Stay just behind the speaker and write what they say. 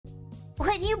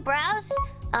When you browse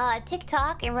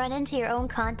TikTok and run into your own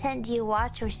content, do you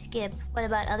watch or skip? What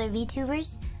about other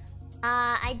VTubers?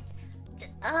 I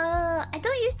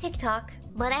don't use TikTok,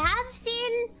 but I have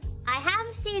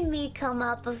seen me come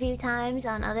up a few times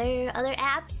on other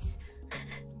apps.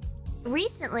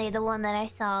 Recently, the one that I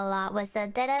saw a lot was the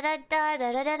da da da da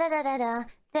da da da da da da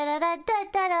da da da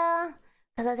da da,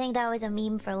 because I think that was a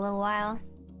meme for a little while.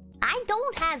 I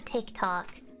don't have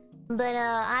TikTok, but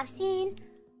I've seen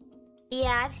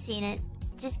it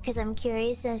just because I'm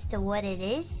curious as to what it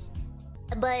is.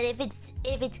 But if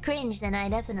it's cringe, then I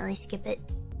definitely skip it.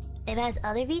 If it has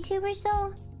other VTubers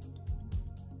though,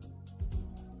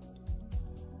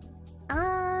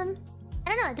 I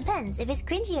don't know. It depends. If it's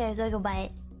cringy, I go buy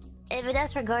it.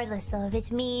 That's regardless though. If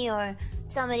it's me or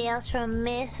somebody else from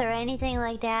Myth or anything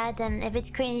like that, then if it's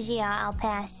cringy, I'll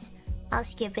pass. I'll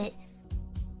skip it.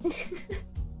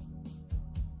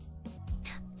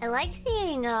 I like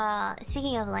seeing,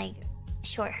 speaking of like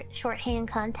shorthand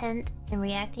content and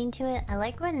reacting to it, I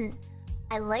like when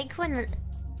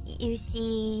you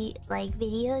see like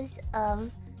videos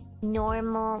of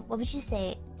normal, what would you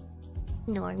say,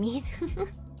 normies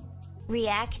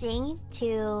reacting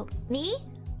to me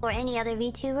or any other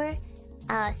VTuber.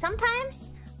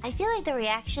 Sometimes I feel like the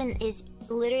reaction is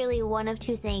literally one of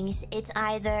two things. It's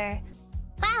either,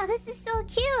 wow, this is so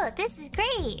cute, this is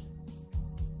great,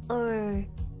 or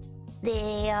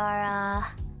they are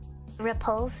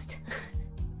repulsed.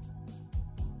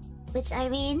 Which, I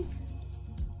mean,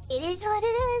 it is what it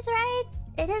is, right?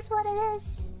 It is what it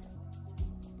is.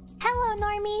 Hello,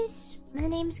 normies. My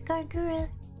name's Gargura.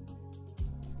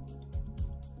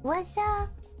 What's up?